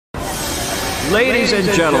Ladies and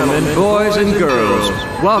gentlemen, boys and girls,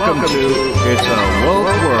 welcome to It's a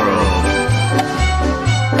Woke World.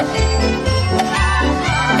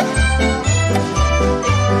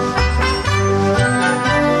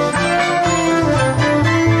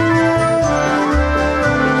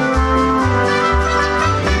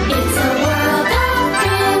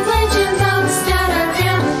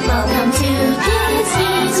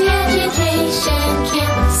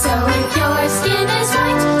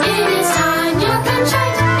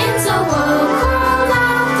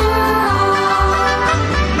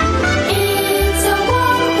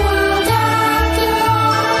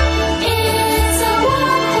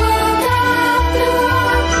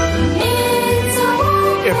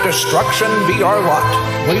 Destruction be our lot,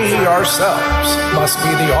 we ourselves must be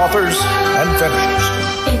the authors and finishers.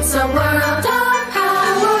 It's a world of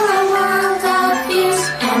power, a world of fears,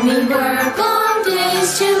 and we work long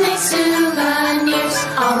days to make souvenirs.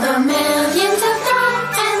 All the millions have gone,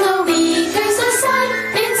 and the leaders aside.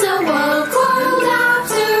 It's a woke world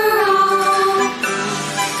after all.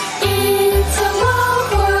 It's a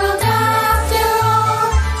woke world after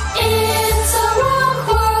all. It's a woke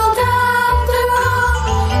world after all.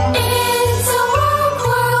 It's a woke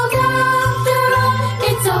world after all.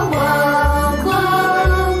 It's a woke,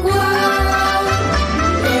 woke world.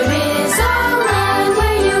 There is a land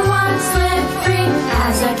where you once lived free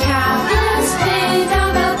as a capitalist pig of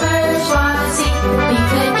the bourgeoisie. We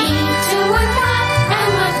could eat to work hard and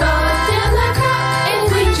live both in the crowd if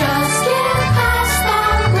we just get past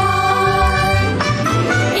that wall.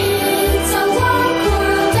 It's a woke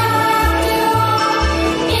world after all.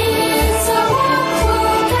 It's a woke world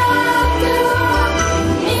after all.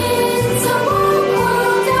 It's a woke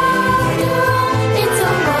world after all. It's a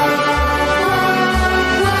woke world.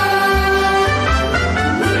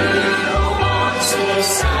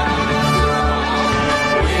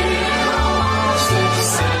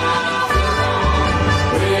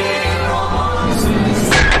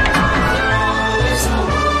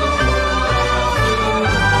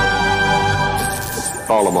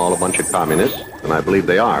 Call them all a bunch of communists, and I believe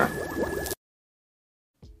they are.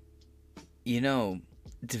 You know,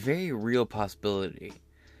 it's a very real possibility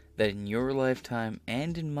that in your lifetime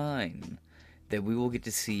and in mine, that we will get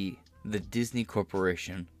to see the Disney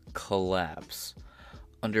Corporation collapse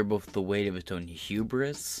under both the weight of its own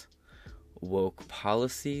hubris, woke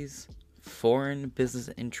policies, foreign business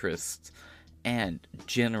interests, and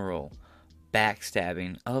general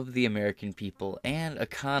backstabbing of the American people and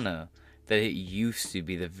Akana that it used to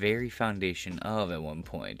be the very foundation of at one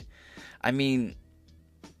point. I mean,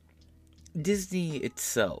 Disney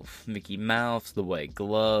itself, Mickey Mouse, the White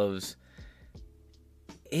Gloves,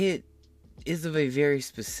 it is of a very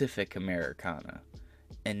specific Americana.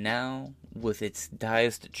 And now, with its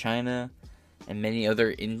ties to China and many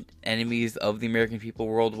other enemies of the American people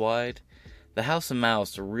worldwide, the House of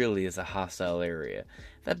Mouse really is a hostile area.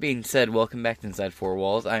 That being said, welcome back to Inside Four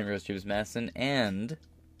Walls. I'm Rose James Masson, and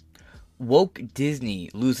woke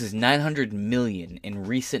Disney loses $900 million in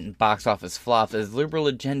recent box office flops as liberal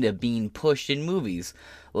agenda being pushed in movies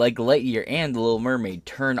like Lightyear and The Little Mermaid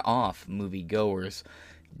turn off moviegoers.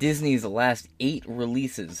 Disney's last 8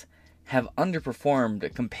 releases have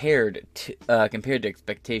underperformed compared to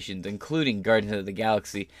expectations, including Guardians of the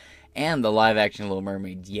Galaxy and the live-action Little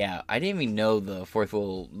Mermaid. Yeah, I didn't even know the fourth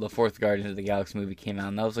Guardians of the Galaxy movie came out,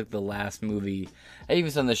 and that was like the last movie. I even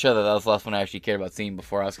said on the show that was the last one I actually cared about seeing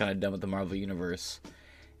before I was kind of done with the Marvel Universe.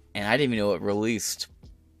 And I didn't even know it released.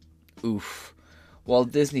 Oof. The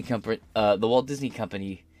Walt Disney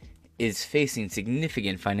Company is facing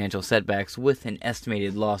significant financial setbacks with an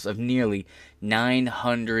estimated loss of nearly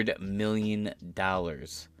 $900 million.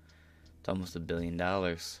 It's almost $1 billion.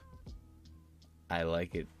 I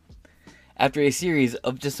like it. After a series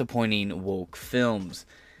of disappointing woke films,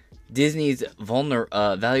 Disney's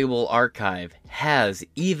valuable archive has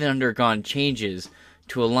even undergone changes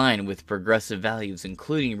to align with progressive values,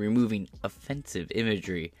 including removing offensive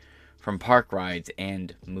imagery from park rides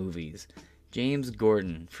and movies. James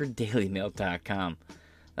Gordon for DailyMail.com.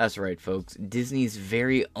 That's right, folks. Disney's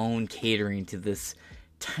very own catering to this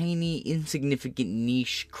tiny, insignificant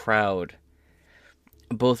niche crowd,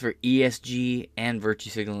 both for ESG and virtue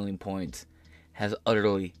signaling points, has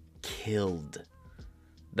utterly killed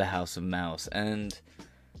the House of Mouse. And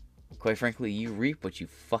quite frankly, you reap what you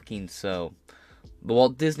fucking sow. The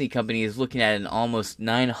Walt Disney Company is looking at an almost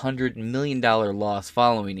 $900 million loss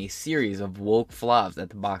following a series of woke flops at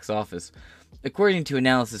the box office, according to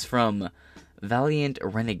analysis from Valiant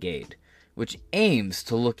Renegade, which aims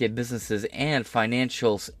to look at businesses and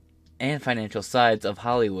financial sides of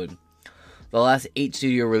Hollywood. The last 8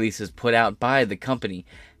 studio releases put out by the company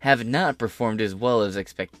have not performed as well as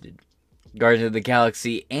expected. Guardians of the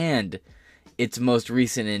Galaxy and its most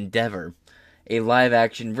recent endeavor, a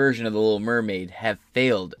live-action version of The Little Mermaid, have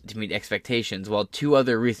failed to meet expectations, while 2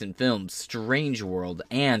 other recent films, Strange World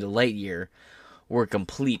and Lightyear, were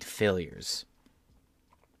complete failures.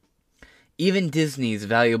 Even Disney's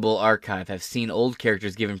valuable archive have seen old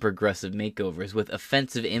characters given progressive makeovers with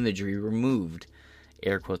offensive imagery removed,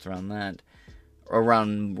 air quotes around that,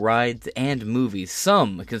 around rides and movies.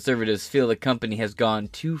 Some conservatives feel the company has gone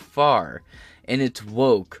too far in its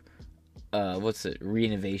woke,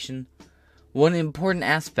 reinnovation? One important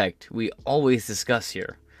aspect we always discuss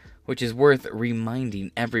here, which is worth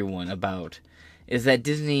reminding everyone about, is that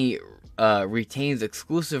Disney retains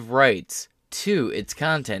exclusive rights to its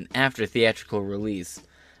content after theatrical release,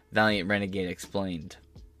 Valiant Renegade explained.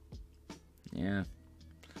 Yeah.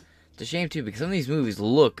 It's a shame too, because some of these movies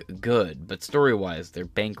look good, but story-wise, they're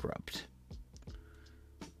bankrupt.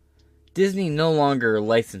 Disney no longer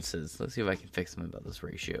licenses. Let's see if I can fix something about this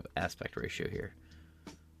aspect ratio here.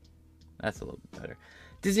 That's a little bit better.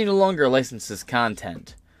 Disney no longer licenses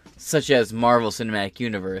content, such as Marvel Cinematic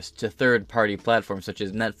Universe, to third-party platforms such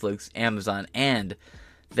as Netflix, Amazon, and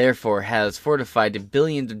therefore has fortified to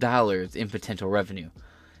billions of dollars in potential revenue,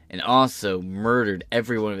 and also murdered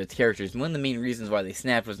every one of its characters. And one of the main reasons why they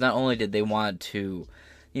snapped was not only did they want to,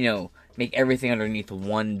 make everything underneath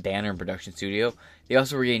one banner production studio, they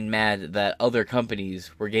also were getting mad that other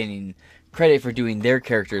companies were getting credit for doing their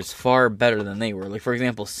characters far better than they were. Like, for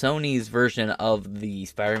example, Sony's version of the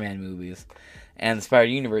Spider-Man movies and the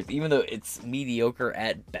Spider-Universe, even though it's mediocre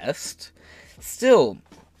at best, still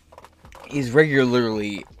is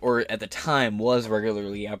regularly, or at the time was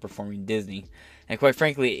regularly, outperforming Disney. And quite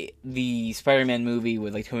frankly, the Spider-Man movie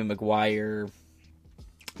with like Tobey Maguire,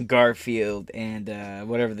 Garfield, and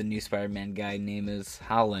whatever the new Spider-Man guy name is,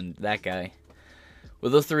 Holland, that guy.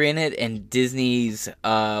 With those 3 in it, and Disney's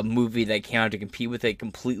movie that came out to compete with it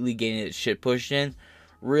completely getting its shit pushed in,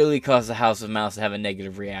 really caused the House of Mouse to have a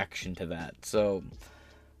negative reaction to that. So,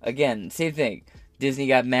 again, same thing. Disney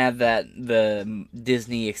got mad that the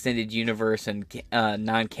Disney Extended Universe and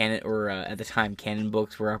non-canon, or at the time canon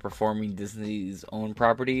books, were outperforming Disney's own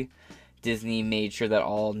property. Disney made sure that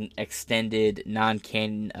all extended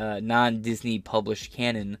non-canon, non-Disney published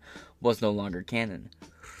canon was no longer canon.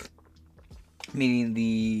 Meaning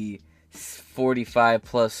the 45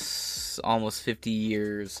 plus almost 50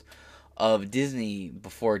 years of Disney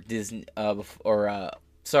before Disney, let me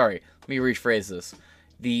rephrase this.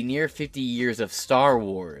 The near 50 years of Star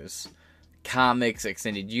Wars, comics,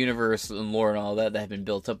 extended universe, and lore and all that had been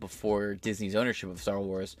built up before Disney's ownership of Star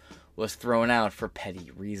Wars was thrown out for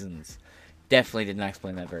petty reasons. Definitely did not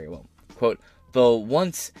explain that very well. Quote, the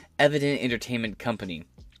once evident entertainment company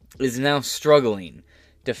is now struggling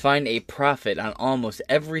to find a profit on almost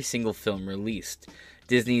every single film released.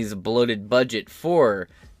 Disney's bloated budget for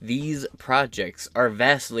these projects are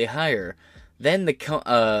vastly higher than the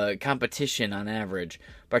competition on average,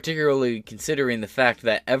 particularly considering the fact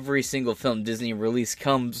that every single film Disney release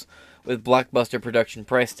comes with blockbuster production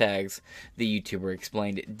price tags, the YouTuber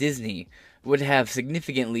explained. Disney would have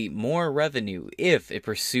significantly more revenue if it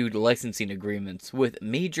pursued licensing agreements with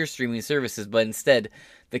major streaming services, but instead,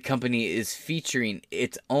 the company is featuring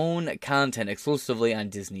its own content exclusively on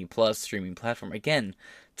Disney Plus streaming platform. Again,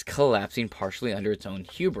 it's collapsing partially under its own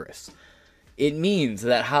hubris. It means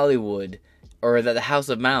that Hollywood, or that the House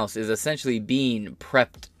of Mouse, is essentially being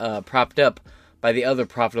propped up by the other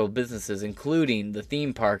profitable businesses, including the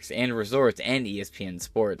theme parks and resorts and ESPN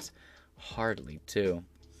Sports. Hardly, too.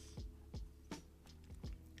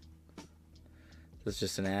 This is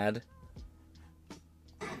just an ad.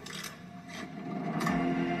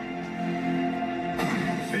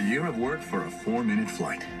 A year of work for a 4-minute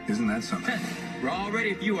flight. Isn't that something? We're all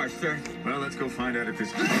ready if you are, sir. Well, let's go find out if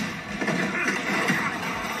this...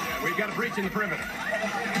 We've got a breach in the perimeter.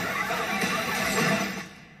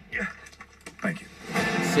 Thank you.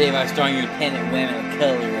 Save our strong independent women of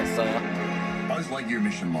color, I saw. Buzz Lightyear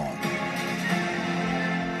mission log.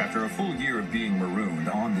 After a full year of being marooned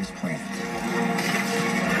on this planet,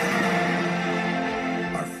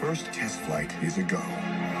 our first test flight is a go.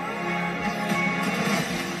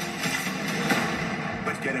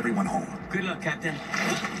 Let's get everyone home. Good luck, Captain.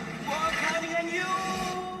 We're counting on you.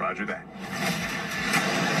 Roger that.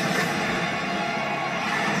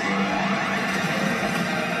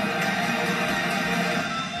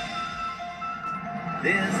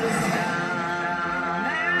 There's a star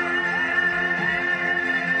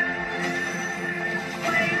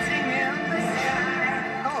waiting in the sky.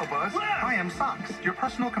 Hello, Buzz. I am Socks, your personal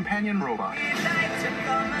personal companion robot.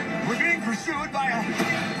 We're being pursued by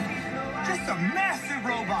just a massive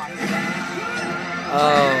robot.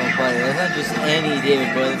 Oh, buddy, that's not just any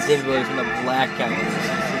David Bowie. That's David Bowie from the Black Guy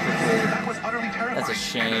specifically. That was utterly terrifying. That's a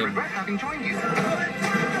shame. I regret having joined you.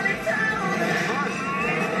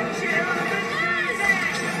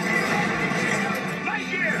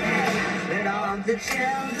 Let all the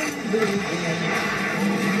children move.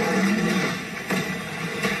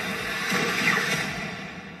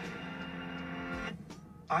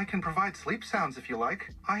 I can provide sleep sounds if you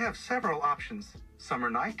like. I have several options. Summer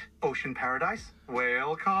night, ocean paradise,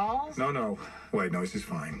 whale calls. No. White noise is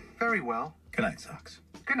fine. Very well. Good night, Socks.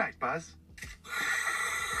 Good night, Buzz.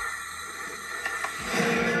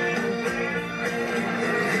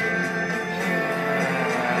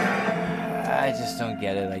 I just don't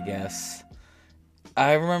get it, I guess.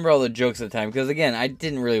 I remember all the jokes at the time, because again, I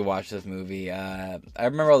didn't really watch this movie. I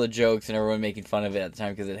remember all the jokes and everyone making fun of it at the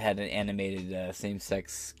time because it had an animated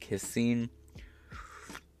same-sex kiss scene.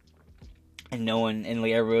 And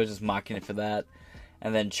everyone was just mocking it for that.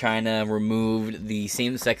 And then China removed the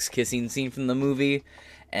same-sex kissing scene from the movie,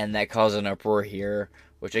 and that caused an uproar here.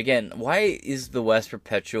 Which again, why is the West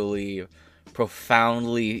perpetually,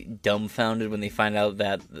 profoundly dumbfounded when they find out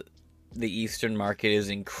that the Eastern market is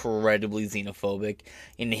incredibly xenophobic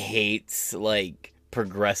and hates, like,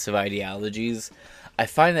 progressive ideologies? I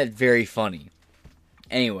find that very funny.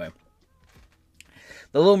 Anyway,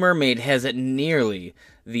 The Little Mermaid has nearly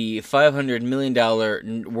the $500 million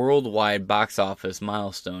worldwide box office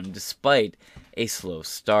milestone, despite a slow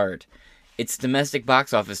start. Its domestic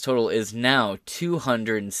box office total is now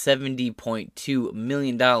 $270.2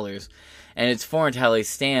 million, and its foreign tally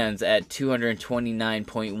stands at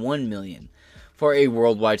 $229.1 million, for a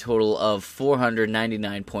worldwide total of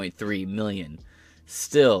 $499.3 million.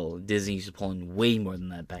 Still, Disney used to pull in way more than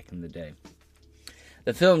that back in the day.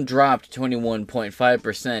 The film dropped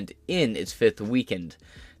 21.5% in its fifth weekend,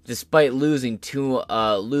 despite losing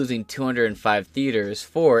 205 theaters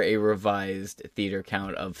for a revised theater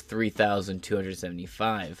count of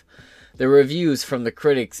 3,275. The reviews from the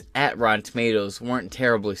critics at Rotten Tomatoes weren't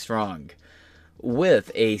terribly strong,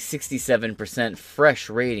 with a 67% fresh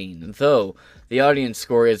rating, though the audience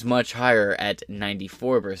score is much higher at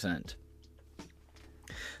 94%.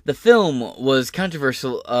 The film was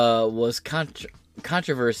controversy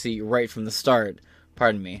right from the start,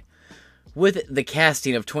 with the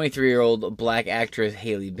casting of 23-year-old black actress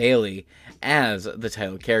Halle Bailey as the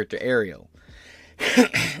title character Ariel.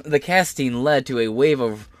 The casting led to a wave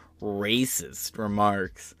of racist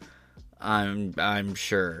remarks, I'm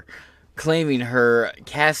sure, claiming her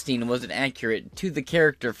casting wasn't accurate to the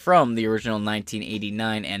character from the original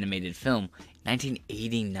 1989 animated film.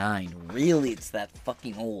 1989, really? It's that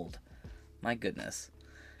fucking old. My goodness.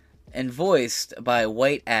 And voiced by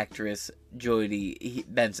white actress Jodie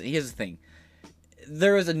Benson. Here's the thing.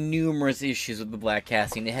 There was numerous issues with the black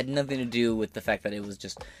casting. It had nothing to do with the fact that it was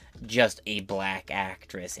just a black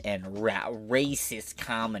actress and racist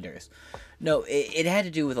commenters. No, it had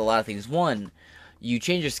to do with a lot of things. One, you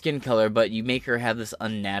change her skin color, but you make her have this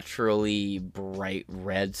unnaturally bright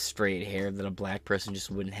red straight hair that a black person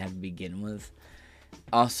just wouldn't have to begin with.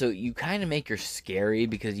 Also, you kind of make her scary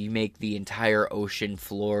because you make the entire ocean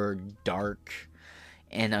floor dark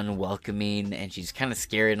and unwelcoming, and she's kind of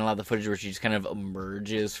scary in a lot of the footage where she just kind of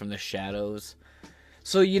emerges from the shadows.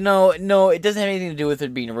 So, no, it doesn't have anything to do with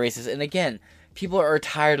it being racist. And again, people are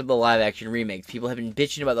tired of the live-action remakes. People have been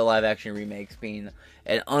bitching about the live-action remakes being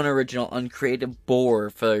an unoriginal, uncreative bore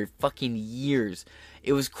for fucking years.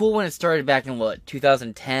 It was cool when it started back in,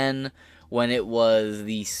 2010, when it was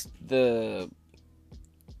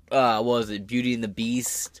what was it, Beauty and the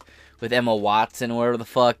Beast with Emma Watson or whatever the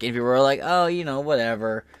fuck, and people were like, oh,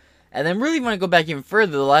 whatever. And then really want to go back even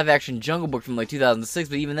further, the live-action Jungle Book from 2006,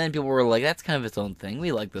 but even then people were like, that's kind of its own thing,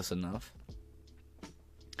 we like this enough.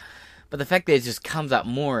 But the fact that it just comes out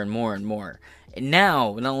more and more and more. And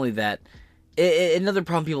now, not only that, another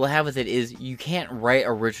problem people have with it is you can't write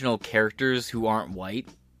original characters who aren't white.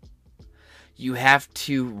 You have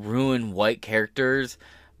to ruin white characters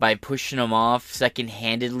by pushing them off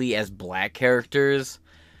second-handedly as black characters.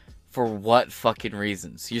 For what fucking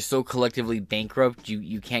reasons? You're so collectively bankrupt,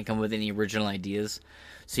 you can't come with any original ideas.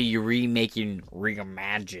 So you're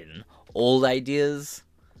reimagine old ideas.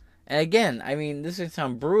 And again, I mean, this would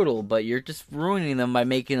sound brutal, but you're just ruining them by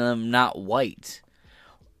making them not white.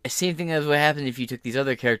 Same thing as what happened if you took these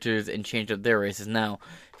other characters and changed up their races. Now,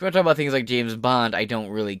 if you want to talk about things like James Bond, I don't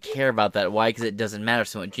really care about that. Why? Because it doesn't matter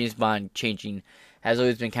so much. James Bond changing has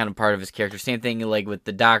always been kind of part of his character. Same thing like with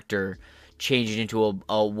the Doctor changing into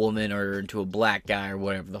a woman or into a black guy or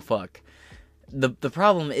whatever the fuck. the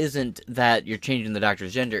problem isn't that you're changing the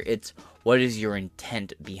Doctor's gender, it's what is your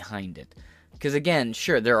intent behind it. Because again,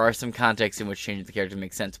 sure, there are some contexts in which changing the character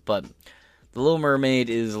makes sense, but the Little Mermaid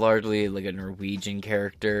is largely like a Norwegian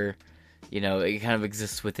character. You know, it kind of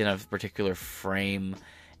exists within a particular frame.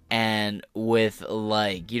 And with,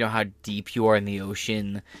 like, you know how deep you are in the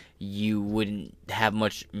ocean, you wouldn't have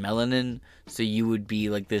much melanin, so you would be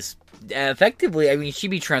like this, effectively, I mean, she'd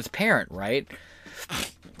be transparent, right?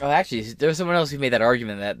 Oh, actually, there's someone else who made that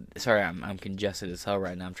argument that, sorry, I'm congested as hell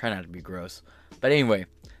right now, I'm trying not to be gross. But anyway,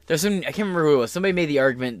 I can't remember who it was, somebody made the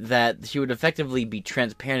argument that she would effectively be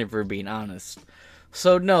transparent if we're being honest.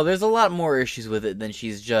 So, no, there's a lot more issues with it than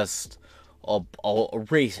she's just a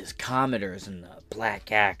racist commenters and a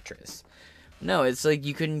black actress. No, it's like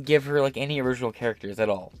you couldn't give her like any original characters at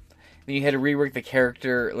all. Then you had to rework the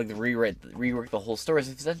character, like rework the whole story.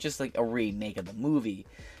 So it's not just like a remake of the movie.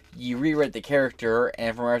 You rewrite the character,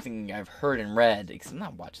 and from everything I've heard and read, because I'm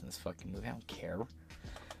not watching this fucking movie, I don't care.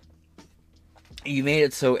 You made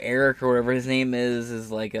it so Eric, or whatever his name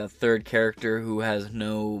is like a third character who has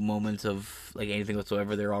no moments of like anything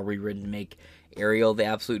whatsoever. They're all rewritten to make Ariel the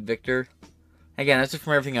absolute victor. Again, that's just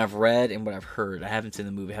from everything I've read and what I've heard. I haven't seen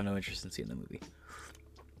the movie. I have no interest in seeing the movie.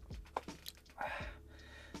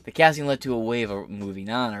 The casting led to a wave of moving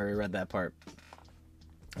on. I already read that part.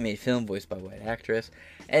 I made film voiced by a white actress.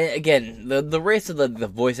 And again, the race of the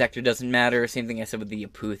voice actor doesn't matter. Same thing I said with the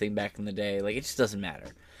Apu thing back in the day. Like, it just doesn't matter.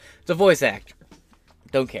 It's a voice actor.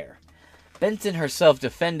 Don't care. Benson herself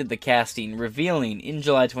defended the casting, revealing in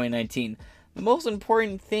July 2019, the most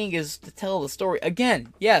important thing is to tell the story.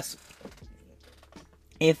 Again, yes,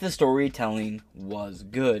 if the storytelling was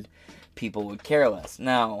good, people would care less.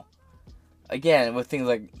 Now, again, with things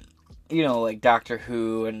like, you know, like Doctor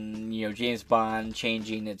Who and, you know, James Bond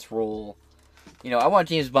changing its role. You know, I want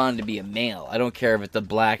James Bond to be a male. I don't care if it's a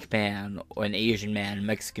black man or an Asian man, a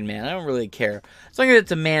Mexican man. I don't really care. As long as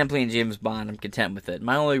it's a man playing James Bond, I'm content with it.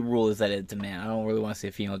 My only rule is that it's a man. I don't really want to see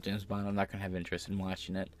a female James Bond. I'm not going to have interest in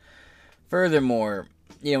watching it. Furthermore,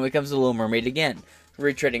 you know, when it comes to Little Mermaid, again,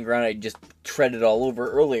 retreading ground I just treaded all over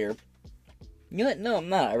earlier. You know what? No, I'm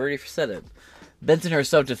not. I already said it. Benson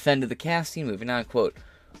herself defended the casting, moving on, quote,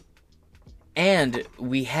 and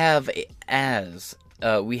we have as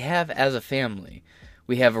a family,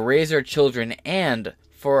 we have raised our children and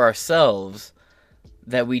for ourselves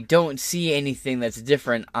that we don't see anything that's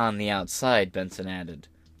different on the outside, Benson added.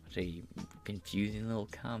 What a confusing little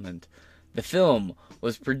comment. The film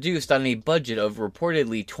was produced on a budget of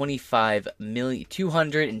reportedly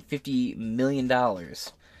 $250 million,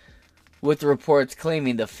 with the reports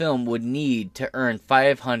claiming the film would need to earn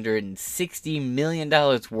 $560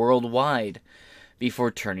 million worldwide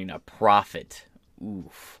before turning a profit.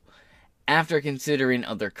 Oof. After considering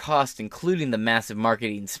other costs, including the massive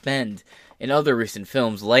marketing spend in other recent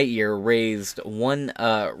films, Lightyear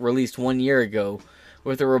released 1 year ago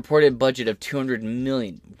with a reported budget of $200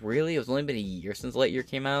 million. Really? It's only been a year since Lightyear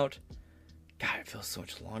came out? God, it feels so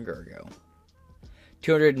much longer ago.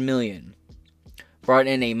 $200 million. Brought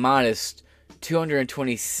in a modest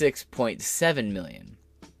 $226.7 million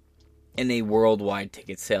in a worldwide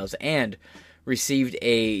ticket sales and received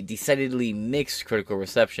a decidedly mixed critical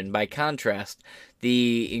reception. By contrast,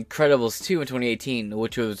 The Incredibles 2 in 2018,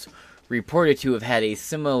 which was reported to have had a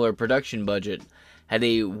similar production budget, had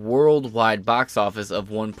a worldwide box office of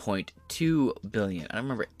 $1.2 billion. I don't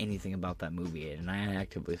remember anything about that movie, and I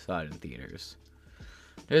actively saw it in theaters.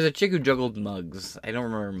 There's a chick who juggled mugs. I don't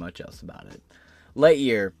remember much else about it.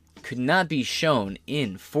 Lightyear could not be shown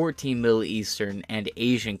in 14 Middle Eastern and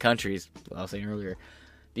Asian countries, I was saying earlier,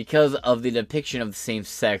 because of the depiction of the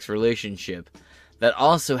same-sex relationship that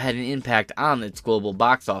also had an impact on its global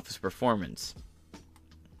box office performance.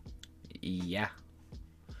 Yeah.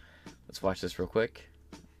 Let's watch this real quick.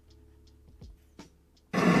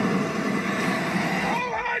 All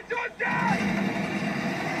hands on deck!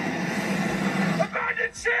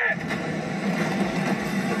 Abandon ship!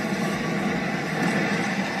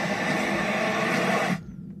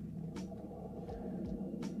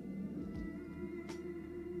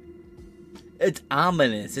 It's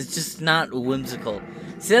ominous. It's just not whimsical.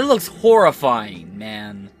 See, that looks horrifying,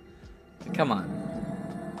 man. Come on.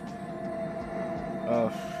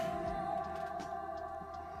 Oh.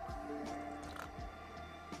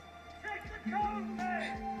 Take the code,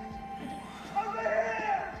 man! Over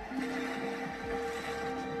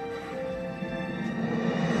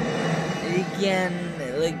here! Again,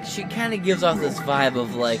 like, she kind of gives off this vibe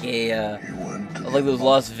of like of like those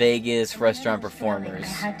Las Vegas restaurant performers. I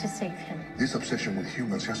had to save him. This obsession with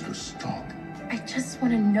humans has to stop. I just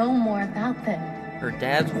want to know more about them. Her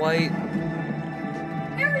dad's white.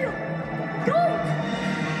 Ariel!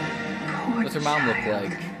 What's her mom look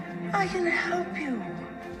like? I can help you.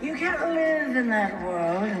 You can't live in that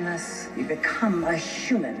world unless you become a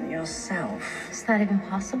human yourself. Is that even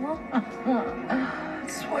possible?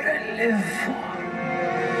 It's what I live for.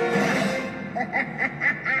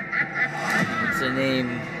 What's her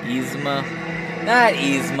name? Yzma? Not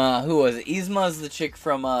Yzma. Who was it? Yzma's the chick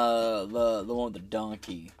from the one with the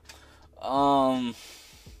donkey.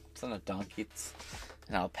 It's not a donkey. It's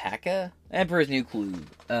an alpaca. Emperor's New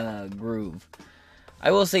Groove. I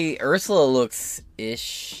will say Ursula looks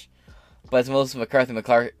ish, but Melissa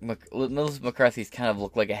McCarthy's kind of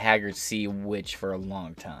looked like a haggard sea witch for a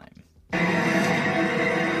long time.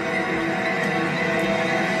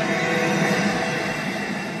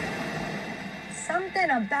 Something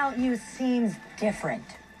about you seems different.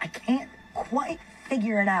 I can't quite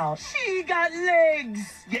figure it out. She got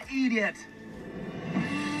legs, you idiot.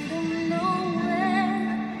 I don't know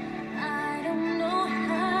where, I don't know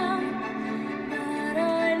how, but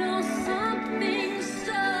I know something's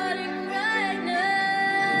starting right now.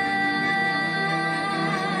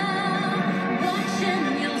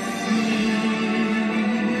 Watching you'll see.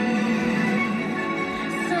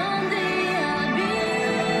 Someday I'll be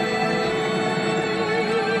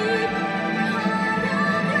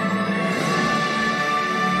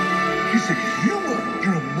He's a human.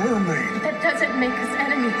 You're a mermaid. That doesn't make us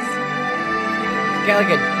enemies. Got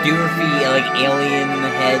like a doofy, like alien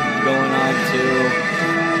head going on too.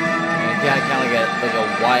 And got kind of like a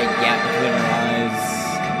wide gap between her eyes.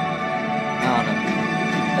 I don't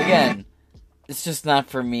know. Again, it's just not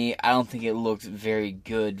for me. I don't think it looks very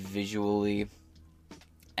good visually.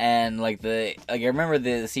 And I remember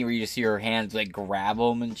the scene where you just see her hands like grab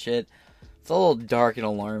them and shit. It's a little dark and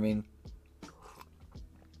alarming.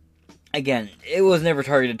 Again, it was never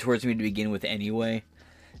targeted towards me to begin with anyway.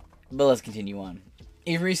 But let's continue on.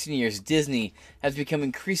 In recent years, Disney has become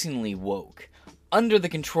increasingly woke. Under the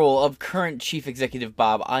control of current chief executive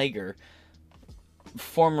Bob Iger,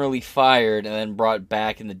 formerly fired and then brought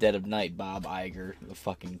back in the dead of night, Bob Iger, the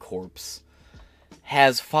fucking corpse,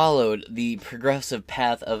 has followed the progressive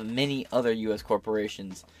path of many other U.S.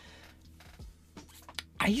 corporations.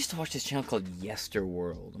 I used to watch this channel called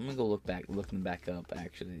Yesterworld. I'm gonna go look them back up,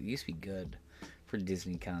 actually. It used to be good for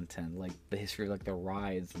Disney content, like the history of like the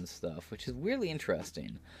rides and stuff, which is weirdly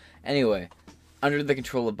interesting. Anyway, under the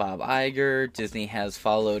control of Bob Iger, Disney has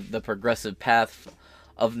followed the progressive path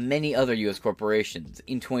of many other U.S. corporations.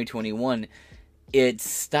 In 2021, it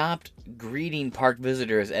stopped greeting park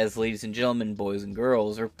visitors as ladies and gentlemen, boys and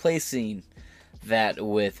girls, replacing that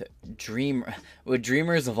with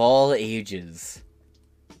dreamers of all ages.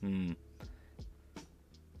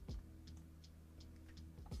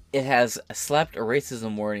 It has slapped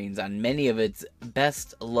racism warnings on many of its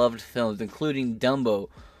best-loved films, including Dumbo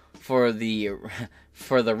for the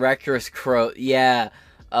reckless crow. Yeah,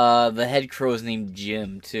 the head crow is named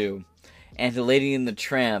Jim, too. And to Lady and the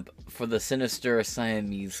Tramp for the sinister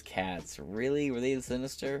Siamese cats. Really? Were they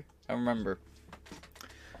sinister? I don't remember.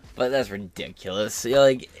 But that's ridiculous.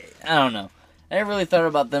 I don't know. I never really thought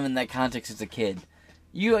about them in that context as a kid.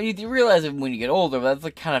 You realize it when you get older, but that's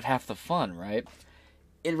like kind of half the fun, right?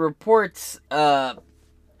 It reports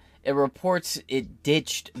it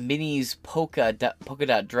ditched Minnie's polka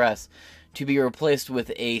dot dress to be replaced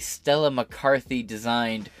with a Stella McCarthy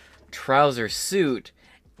designed trouser suit.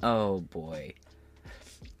 Oh boy.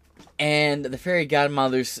 And the fairy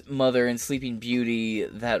godmother's mother and Sleeping Beauty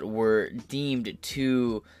that were deemed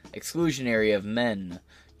too exclusionary of men.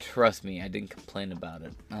 Trust me, I didn't complain about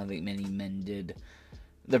it. I don't think many men did.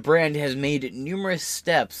 The brand has made numerous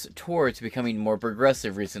steps towards becoming more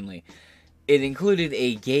progressive recently. It included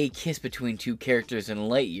a gay kiss between two characters in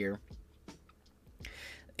Lightyear.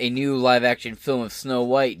 A new live-action film of Snow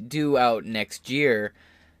White, due out next year,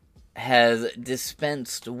 has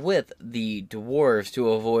dispensed with the dwarves to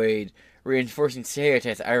avoid reinforcing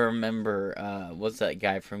stereotypes. I remember, what's that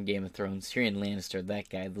guy from Game of Thrones? Tyrion Lannister, that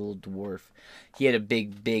guy, the little dwarf. He had a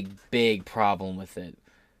big problem with it.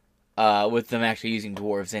 With them actually using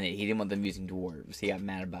dwarves in it. He didn't want them using dwarves. He got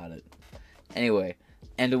mad about it. Anyway,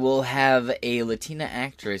 and we'll have a Latina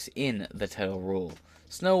actress in the title role.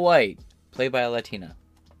 Snow White, played by a Latina.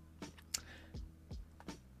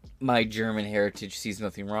 My German heritage sees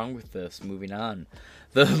nothing wrong with this. Moving on.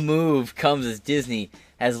 The move comes as Disney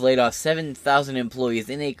has laid off 7,000 employees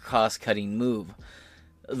in a cost-cutting move.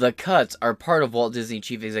 The cuts are part of Walt Disney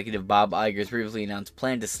Chief Executive Bob Iger's previously announced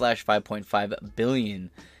plan to slash $5.5 billion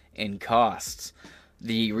in costs.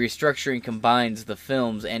 The restructuring combines the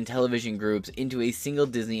films and television groups into a single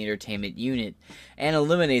Disney Entertainment unit and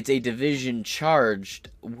eliminates a division charged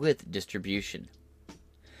with distribution.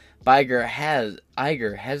 But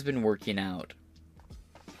Iger has been working out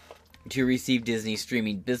to receive Disney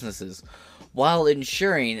streaming businesses while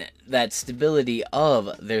ensuring that stability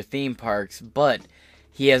of their theme parks, but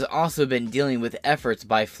he has also been dealing with efforts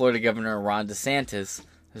by Florida Governor Ron DeSantis,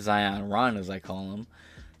 Zion Ron as I call him,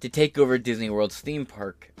 to take over Disney World's theme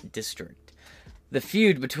park district. The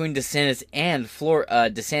feud between DeSantis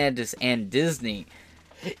and Disney,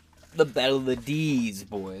 the Battle of the D's,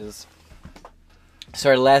 boys,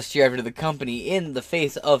 started last year after the company, in the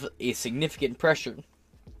face of a significant pressure,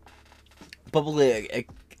 publicly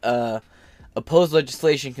opposed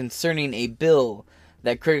legislation concerning a bill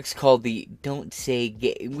that critics call the Don't Say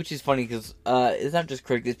Gay, which is funny because it's not just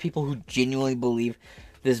critics, it's people who genuinely believe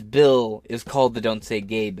this bill is called the Don't Say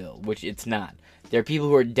Gay bill, which it's not. There are people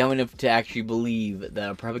who are dumb enough to actually believe that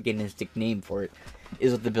a propagandistic name for it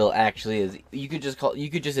is what the bill actually is. You could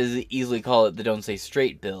just as easily call it the Don't Say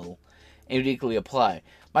Straight bill, and it would equally apply.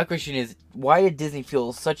 My question is, why did Disney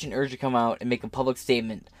feel such an urge to come out and make a public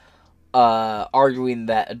statement arguing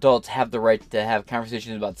that adults have the right to have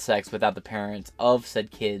conversations about sex without the parents of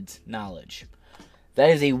said kids' knowledge? That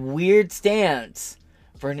is a weird stance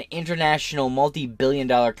for an international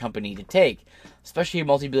multi-billion-dollar company to take, especially a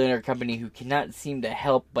multi-billion-dollar company who cannot seem to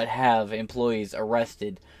help but have employees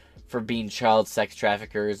arrested for being child sex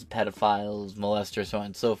traffickers, pedophiles, molesters, so on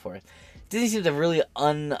and so forth. Disney seems to have a really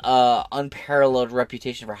unparalleled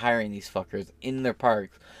reputation for hiring these fuckers in their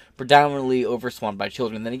parks, predominantly overswamped by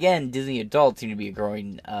children. Then again, Disney adults seem to be a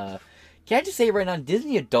growing... can I just say right now,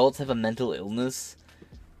 Disney adults have a mental illness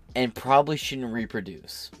and probably shouldn't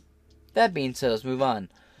reproduce. That being said, let's move on.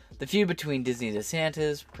 The feud between Disney and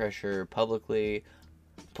DeSantis, pressure publicly,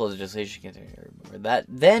 pulls legislation, that.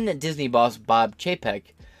 Then Disney boss Bob Chapek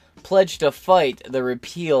pledged to fight the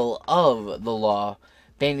repeal of the law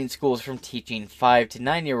banning schools from teaching 5 to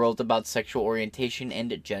 9-year-olds about sexual orientation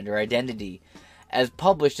and gender identity. As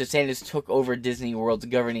published, DeSantis took over Disney World's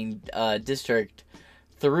governing district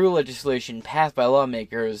through legislation passed by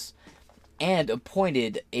lawmakers and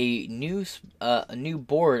appointed a new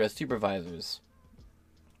board of supervisors.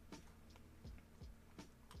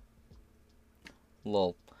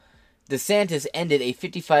 Lol. DeSantis ended a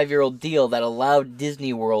 55-year-old deal that allowed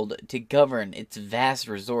Disney World to govern its vast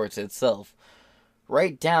resorts itself,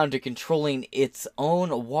 right down to controlling its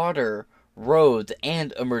own water, roads,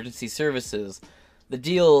 and emergency services. The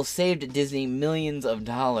deal saved Disney millions of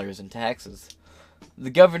dollars in taxes. The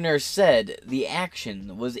governor said the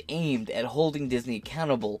action was aimed at holding Disney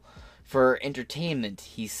accountable for entertainment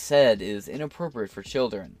he said is inappropriate for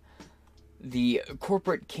children. The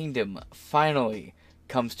corporate kingdom finally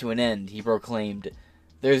comes to an end, he proclaimed.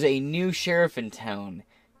 There's a new sheriff in town,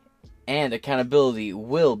 and accountability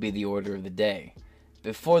will be the order of the day.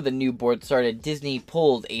 Before the new board started, Disney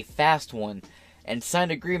pulled a fast one and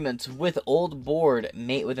signed agreements with an old board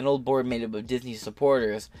made up of Disney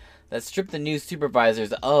supporters that stripped the new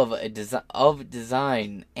supervisors of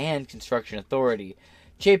design and construction authority.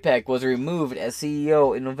 Chapek was removed as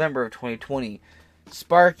CEO in November of 2020,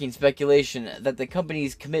 sparking speculation that the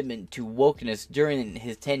company's commitment to wokeness during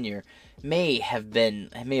his tenure may have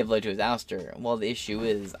led to his ouster. While the issue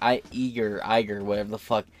is, Iger, whatever the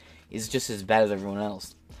fuck, is just as bad as everyone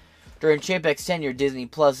else. During Chapek's tenure, Disney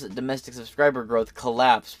Plus domestic subscriber growth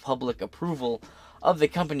collapsed, public approval of the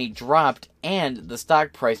company dropped, and the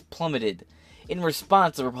stock price plummeted. In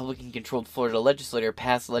response, the Republican-controlled Florida legislature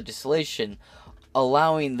passed legislation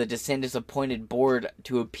allowing the DeSantis-appointed board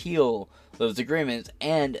to appeal those agreements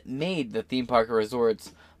and made the theme park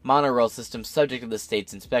resort's monorail system subject to the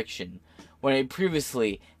state's inspection, when it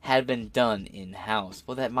previously had been done in-house.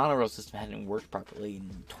 Well, that monorail system hadn't worked properly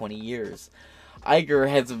in 20 years. Iger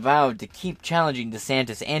has vowed to keep challenging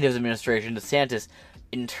DeSantis and his administration. DeSantis,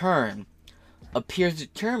 in turn, appears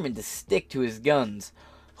determined to stick to his guns,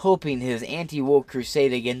 hoping his anti-woke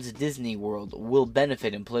crusade against Disney World will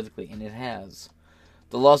benefit him politically, and it has.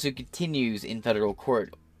 The lawsuit continues in federal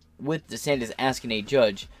court, with DeSantis asking a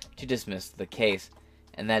judge to dismiss the case.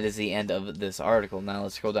 And that is the end of this article. Now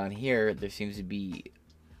let's scroll down here. There seems to be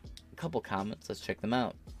a couple comments. Let's check them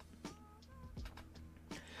out.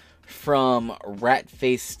 From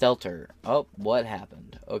Ratface Stelter. Oh, what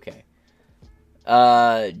happened? Okay.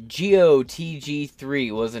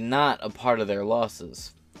 GOTG3 was not a part of their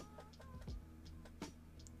losses.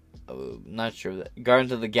 Oh, not sure of that.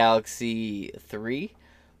 Guardians of the Galaxy 3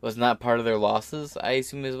 was not part of their losses, I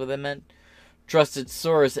assume is what that meant. Trusted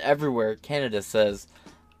source everywhere, Canada says,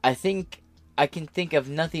 I can think of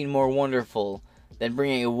nothing more wonderful than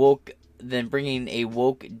bringing a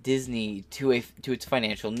woke Disney to its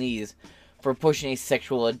financial knees for pushing a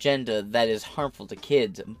sexual agenda that is harmful to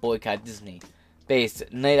kids. Boycott Disney. Base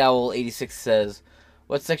Night Owl 86 says,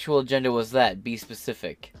 "What sexual agenda was that? Be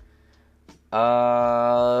specific."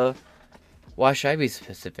 Why should I be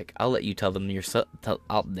specific? I'll let you tell them yourself.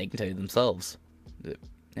 They can tell you themselves.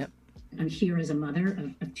 Yep. I'm here as a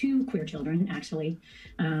mother of two queer children, actually,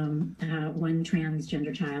 one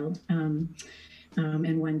transgender child and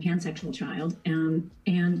one pansexual child, and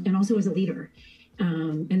also as a leader.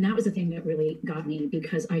 And that was the thing that really got me,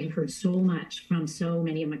 because I had heard so much from so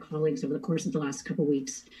many of my colleagues over the course of the last couple of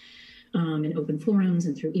weeks in open forums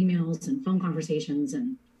and through emails and phone conversations.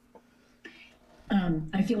 And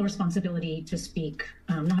I feel a responsibility to speak,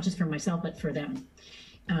 not just for myself, but for them,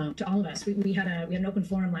 to all of us. We had an open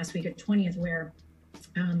forum last week at 20th where,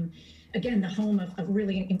 again, the home of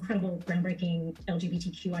really incredible, groundbreaking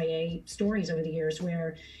LGBTQIA stories over the years,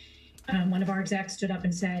 where one of our execs stood up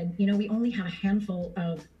and said, we only have a handful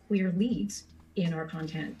of queer leads in our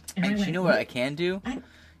content. And I went, you know what I can do?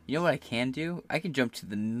 You know what I can do? I can jump to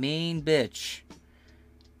the main bitch,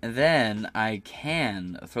 and then I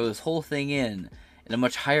can throw this whole thing in a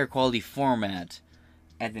much higher quality format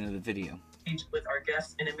at the end of the video. With our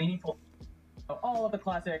guests in a meaningful, all of the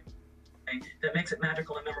classic that makes it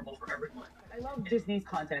magical and memorable for everyone. I love Disney's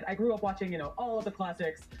content. I grew up watching, all of the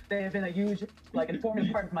classics. They have been a huge,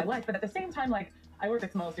 informative part of my life. But at the same time, I worked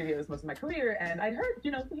at small studios most of my career, and I'd heard,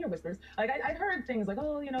 you hear whispers. I'd heard things like,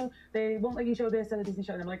 they won't let you show this at a Disney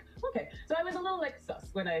show. And I'm like, okay. So I was a little, sus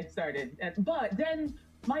when I started. But then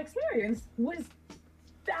my experience was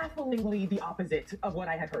bafflingly the opposite of what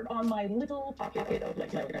I had heard. On my little pocket of,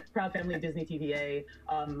 Proud Family Disney TVA,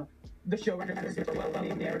 the showrunners are super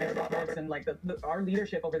welcoming, Meredith Roberts, and our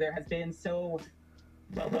leadership over there has been so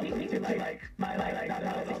welcoming to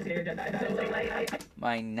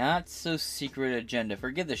my not so secret agenda.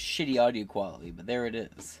 Forget the shitty audio quality, but there it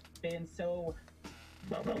is. Been so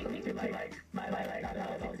welcoming to my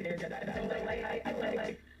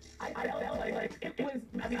I felt like it was.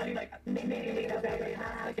 Maybe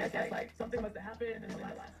I guess something must have happened in the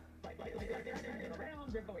last they're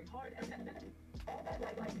around, they're going hard, and then all that I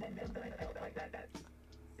felt that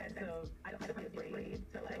sense of I don't have to be afraid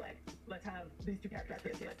to let's have these two characters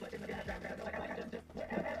kiss, let's in the background,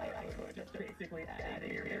 just basically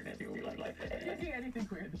adding queerness to if you see anything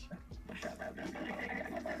queer in the show.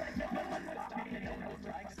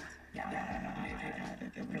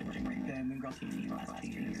 The privilege of the Moon Girl team in the last 2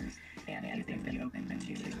 years, and I think they open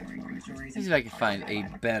to exploring queer stories. Let's see if I can find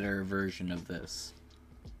a better version of this.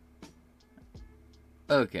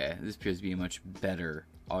 Okay, this appears to be a much better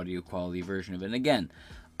audio quality version of it. And again,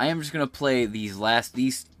 I am just going to play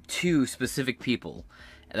these two specific people,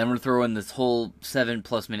 and I'm going to throw in this whole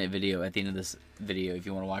 7+ minute video at the end of this video if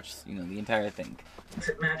you want to watch, the entire thing. It's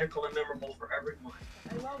magical and memorable for everyone.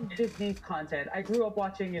 I love Disney's content. I grew up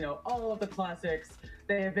watching, all of the classics.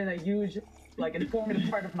 They have been a huge, informative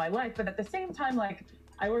part of my life. But at the same time,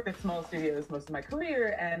 I worked at small studios most of my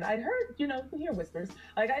career, and I'd heard, you hear whispers.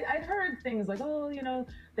 I'd heard things like,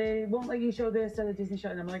 they won't let you show this at a Disney show.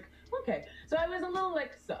 And I'm like, okay. So I was a little,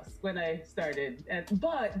 sus when I started.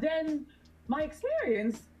 But then my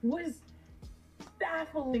experience was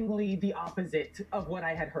bafflingly the opposite of what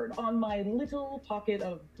I had heard. On my little pocket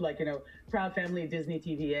of, Proud Family Disney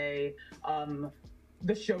TVA,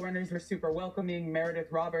 the showrunners were super welcoming,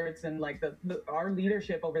 Meredith Roberts, and, our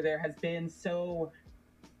leadership over there has been so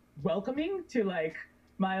welcoming to my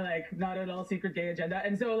not at all secret gay agenda.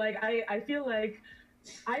 And so I feel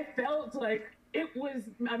I felt it was,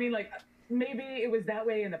 maybe it was that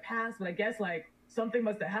way in the past, but I guess something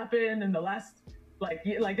must have happened in the last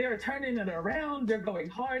they were turning it around, they're going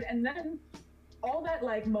hard, and then all that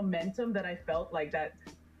momentum that I felt, that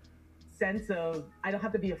sense of I don't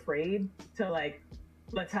have to be afraid to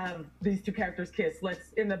let's have these two characters kiss,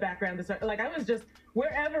 let's in the background to start, I was just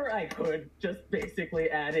wherever I could, just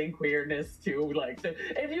basically adding queerness to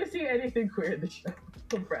if you see anything queer in the show,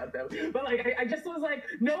 I'm proud of them. But I just was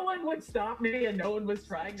no one would stop me, and no one was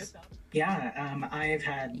trying to stop me. Yeah, I've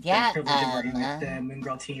had the privilege of working with the Moon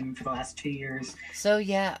Girl team for the last 2 years. So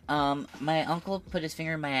yeah, my uncle put his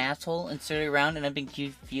finger in my asshole and started around, and I've been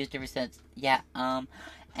confused ever since. Yeah,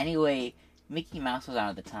 anyway, Mickey Mouse was on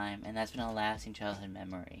at the time, and that's been a lasting childhood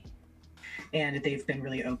memory. And they've been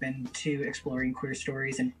really open to exploring queer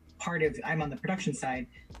stories, and I'm on the production side,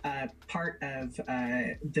 part of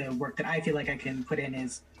the work that I feel like I can put in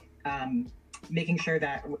is making sure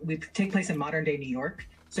that we take place in modern day New York.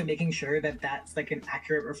 So making sure that that's an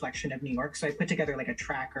accurate reflection of New York. So I put together a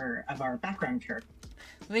tracker of our background character.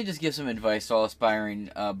 Let me just give some advice to all aspiring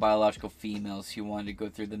biological females who want to go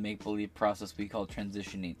through the make-believe process we call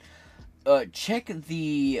transitioning. Check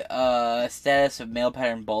the status of male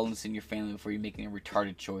pattern baldness in your family before you're making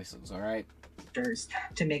retarded choices, alright? characters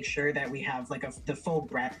to make sure that we have like the full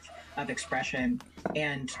breadth of expression.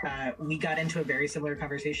 And we got into a very similar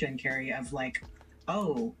conversation, Carrie, of like,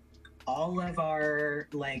 oh, all of our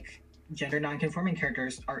like gender non-conforming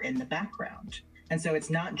characters are in the background. And so it's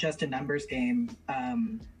not just a numbers game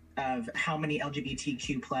of how many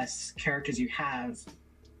LGBTQ plus characters you have.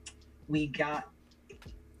 We got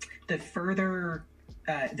the further,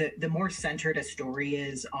 the more centered a story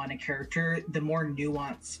is on a character, the more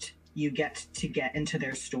nuanced you get into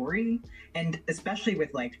their story. And especially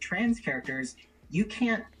with like trans characters, you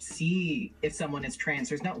can't see if someone is trans.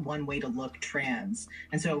 There's not one way to look trans.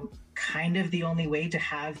 And so kind of the only way to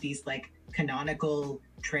have these like canonical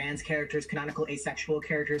trans characters, canonical asexual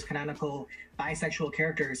characters, canonical bisexual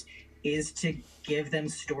characters is to give them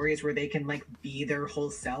stories where they can like be their whole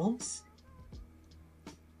selves.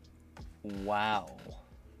 Wow.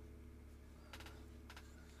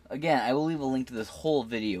 Again, I will leave a link to this whole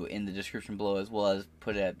video in the description below, as well as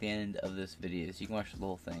put it at the end of this video so you can watch the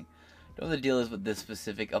whole thing. I don't know what the deal is with this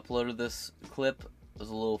specific upload of this clip. It was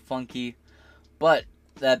a little funky. But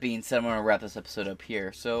that being said, I'm going to wrap this episode up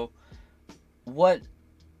here. So, what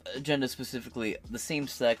agenda specifically? The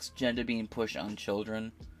same-sex agenda being pushed on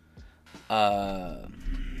children.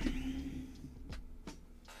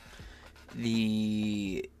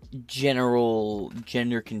 The general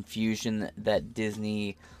gender confusion that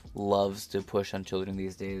Disney loves to push on children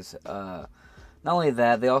these days. Not only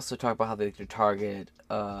that, they also talk about how they like to target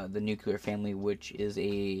the nuclear family, which is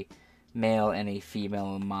a male and a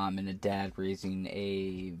female, a mom and a dad raising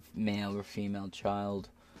a male or female child.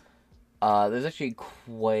 There's actually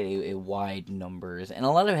quite a wide numbers, and a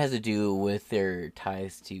lot of it has to do with their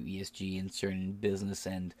ties to ESG and certain business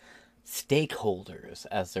and stakeholders,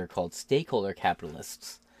 as they're called, stakeholder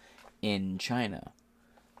capitalists in China.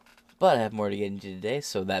 But I have more to get into today,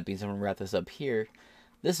 so that being said, I'm going to wrap this up here.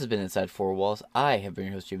 This has been Inside Four Walls. I have been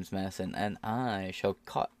your host, James Madison, and I shall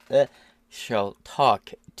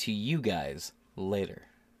talk to you guys later.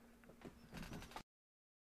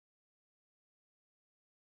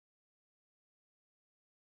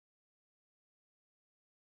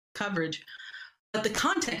 Coverage, but the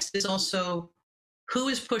context is also who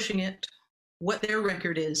is pushing it, what their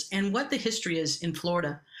record is, and what the history is in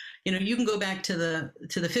Florida. You know, you can go back to the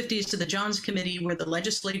 50s, to the Johns Committee, where the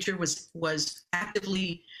legislature was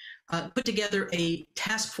actively put together a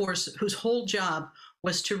task force whose whole job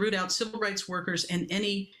was to root out civil rights workers and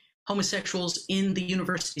any homosexuals in the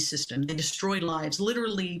university system. They destroyed lives.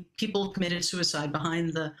 Literally, people committed suicide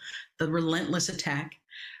behind the relentless attack.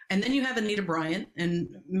 And then you have Anita Bryant,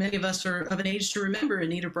 and many of us are of an age to remember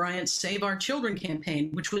Anita Bryant's Save Our Children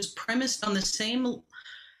campaign, which was premised on the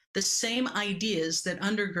same ideas that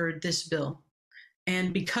undergird this bill.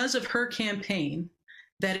 And because of her campaign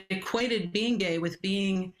that equated being gay with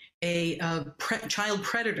being a child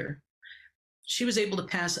predator, she was able to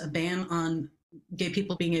pass a ban on gay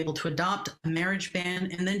people being able to adopt, a marriage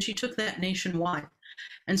ban, and then she took that nationwide.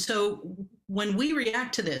 And so when we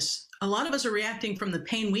react to this, a lot of us are reacting from the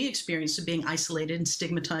pain we experienced of being isolated and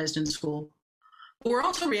stigmatized in school. But we're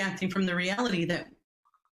also reacting from the reality that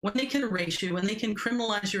when they can erase you, when they can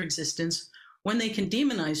criminalize your existence, when they can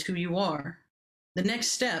demonize who you are, the next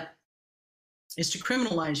step is to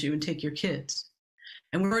criminalize you and take your kids.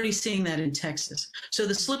 And we're already seeing that in Texas. So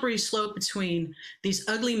the slippery slope between these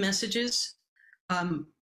ugly messages,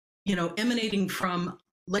 emanating from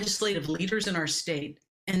legislative leaders in our state,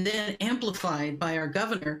 and then amplified by our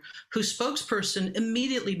governor, whose spokesperson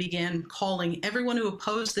immediately began calling everyone who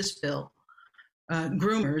opposed this bill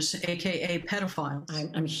groomers, aka pedophiles.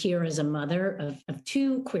 I'm here as a mother of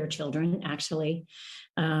two queer children, actually,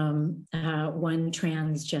 one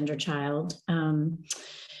transgender child and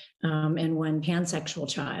one pansexual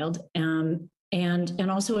child, and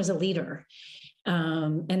also as a leader.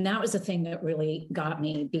 And that was the thing that really got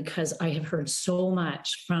me, because I have heard so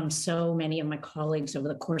much from so many of my colleagues over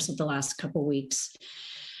the course of the last couple of weeks,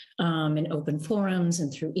 in open forums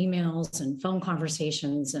and through emails and phone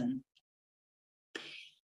conversations. And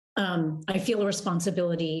I feel a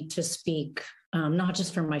responsibility to speak, not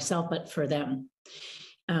just for myself, but for them,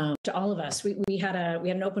 to all of us. We had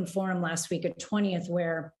an open forum last week at 20th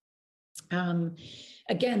where,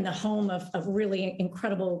 again, the home of really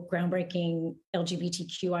incredible, groundbreaking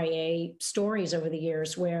LGBTQIA stories over the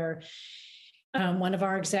years, where one of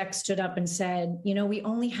our execs stood up and said, we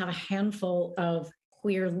only have a handful of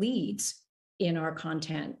queer leads in our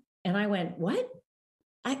content. And I went, what?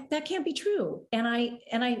 That can't be true. And I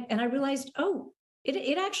realized,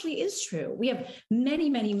 it actually is true. We have many,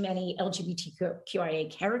 many, many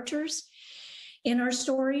LGBTQIA characters in our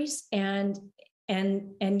stories, and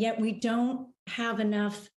yet we don't have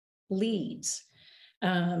enough leads,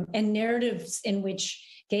 and narratives in which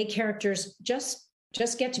gay characters just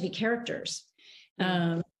get to be characters,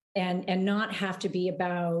 and not have to be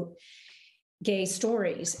about gay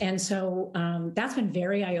stories. And so that's been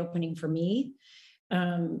very eye-opening for me.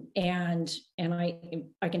 And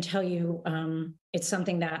I can tell you, it's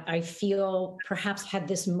something that I feel perhaps had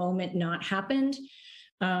this moment not happened,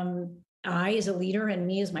 I as a leader and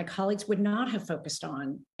me as my colleagues would not have focused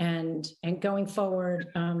on. And going forward,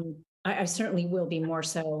 I certainly will be more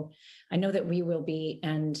so. I know that we will be.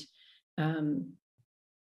 And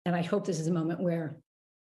I hope this is a moment where,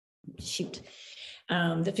 the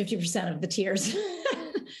 50% of the tears,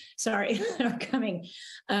 sorry, are coming.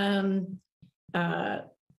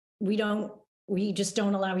 We just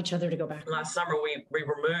don't allow each other to go back. Last summer, we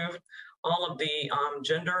removed all of the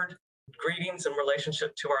gendered greetings in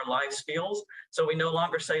relationship to our life skills. So we no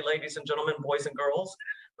longer say ladies and gentlemen, boys and girls.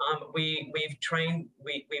 We've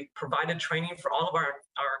provided training for all of our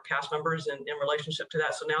cast members in relationship to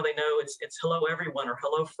that. So now they know it's hello everyone or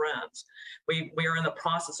hello friends. We are in the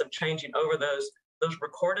process of changing over those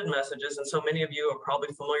recorded messages. And so many of you are probably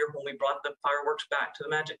familiar when we brought the fireworks back to the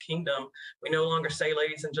Magic Kingdom. We no longer say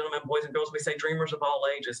ladies and gentlemen, boys and girls, we say dreamers of all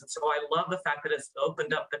ages. And so I love the fact that it's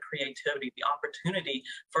opened up the creativity, the opportunity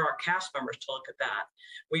for our cast members to look at that.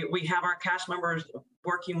 We have our cast members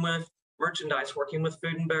working with merchandise, working with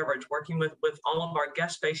food and beverage, working with all of our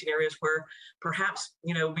guest facing areas where perhaps,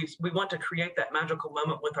 we want to create that magical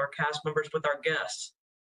moment with our cast members, with our guests.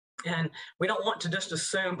 And we don't want to just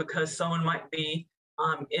assume because someone might be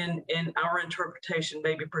in our interpretation,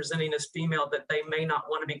 maybe presenting as female, that they may not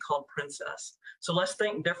want to be called princess. So let's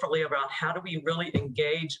think differently about how do we really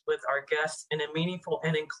engage with our guests in a meaningful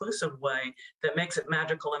and inclusive way that makes it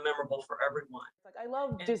magical and memorable for everyone. I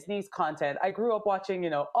love Disney's content. I grew up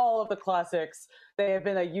watching, all of the classics. They have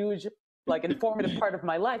been a huge, informative part of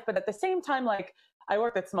my life. But at the same time, I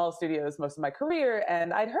worked at small studios most of my career,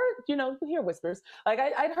 and I'd heard, you hear whispers.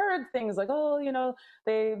 I'd heard things like, oh,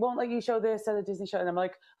 they won't let you show this at a Disney show. And I'm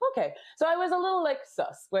like, okay. So I was a little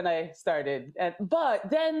sus when I started. But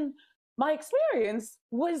then my experience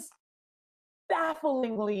was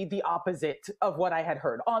bafflingly the opposite of what I had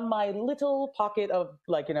heard on my little pocket of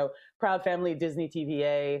Proud Family Disney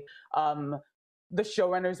TVA. The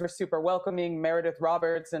showrunners were super welcoming. Meredith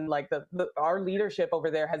Roberts and our leadership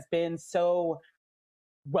over there has been so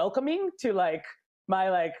welcoming to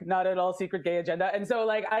my not at all secret gay agenda. And so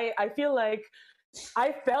I feel like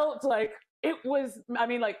I felt like it was,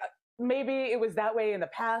 maybe it was that way in the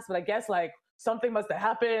past, but I guess something must have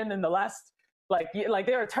happened in the last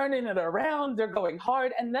they're turning it around, they're going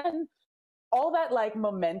hard. And then all that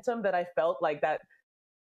momentum that I felt, that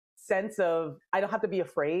sense of I don't have to be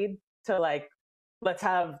afraid to let's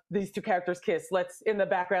have these two characters kiss, let's in the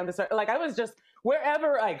background this I was just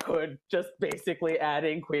wherever I could, just basically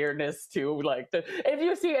adding queerness to if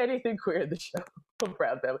you see anything queer in the show, I'm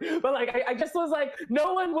Proud Family. But I just was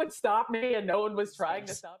no one would stop me, and no one was trying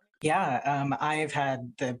to stop me. Yeah, I've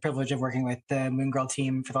had the privilege of working with the Moon Girl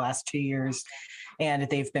team for the last 2 years, and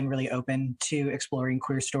they've been really open to exploring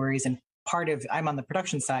queer stories. And I'm on the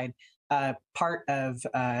production side. Part of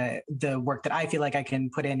the work that I feel like I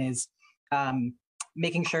can put in is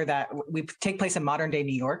making sure that we take place in modern day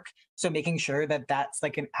New York. So making sure that that's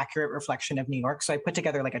an accurate reflection of New York. So I put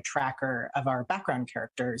together a tracker of our background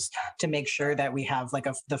characters to make sure that we have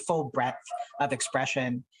the full breadth of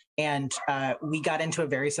expression. And we got into a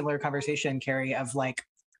very similar conversation, Carrie, of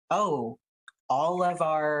all of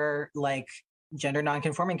our gender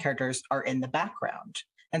nonconforming characters are in the background.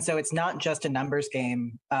 And so it's not just a numbers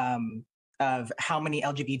game of how many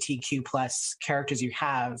LGBTQ plus characters you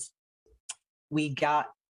have. We got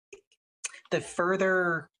the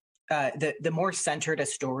further, the more centered a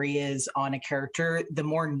story is on a character, the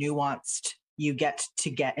more nuanced you get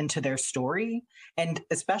into their story. And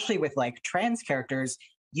especially with trans characters,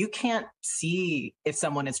 you can't see if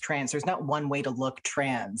someone is trans. There's not one way to look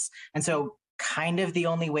trans. And so kind of the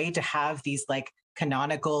only way to have these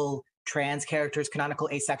canonical trans characters, canonical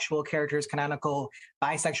asexual characters, canonical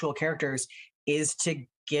bisexual characters is to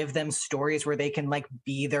give them stories where they can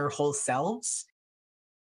be their whole selves.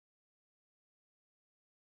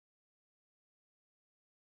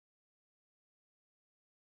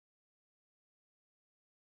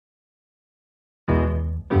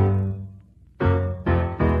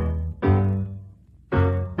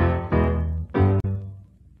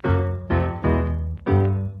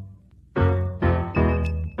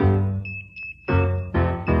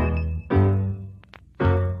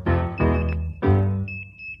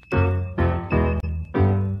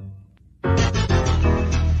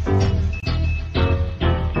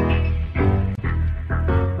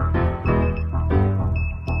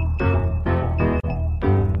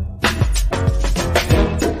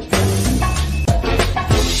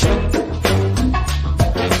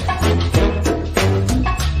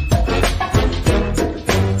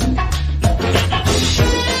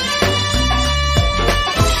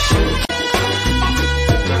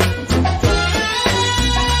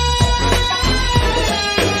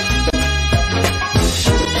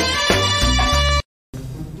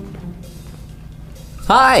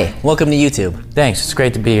 Hi, welcome to YouTube. Thanks, it's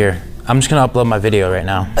great to be here. I'm just gonna upload my video right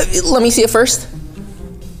now. Let me see it first.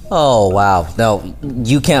 Oh, wow. No,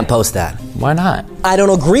 you can't post that. Why not? I don't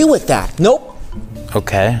agree with that. Nope.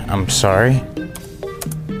 Okay, I'm sorry.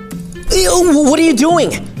 What are you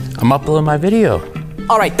doing? I'm uploading my video.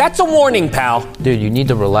 All right, that's a warning, pal. Dude, you need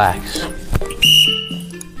to relax.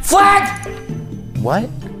 Flag! What?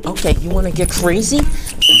 Okay, you wanna get crazy?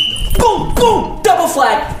 Boom, boom, double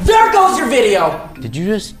flag. There goes your video. Did you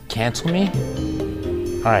just cancel me?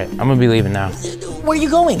 All right, I'm gonna be leaving now. Where are you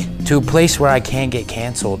going? To a place where I can't get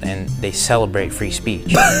canceled and they celebrate free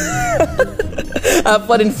speech. Have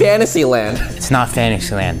fun in Fantasyland. It's not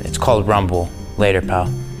Fantasyland, it's called Rumble. Later, pal.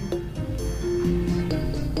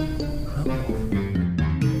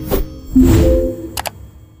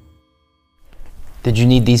 Did you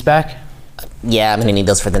need these back? Yeah, I'm gonna need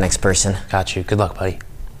those for the next person. Got you. Good luck, buddy.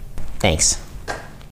 Thanks.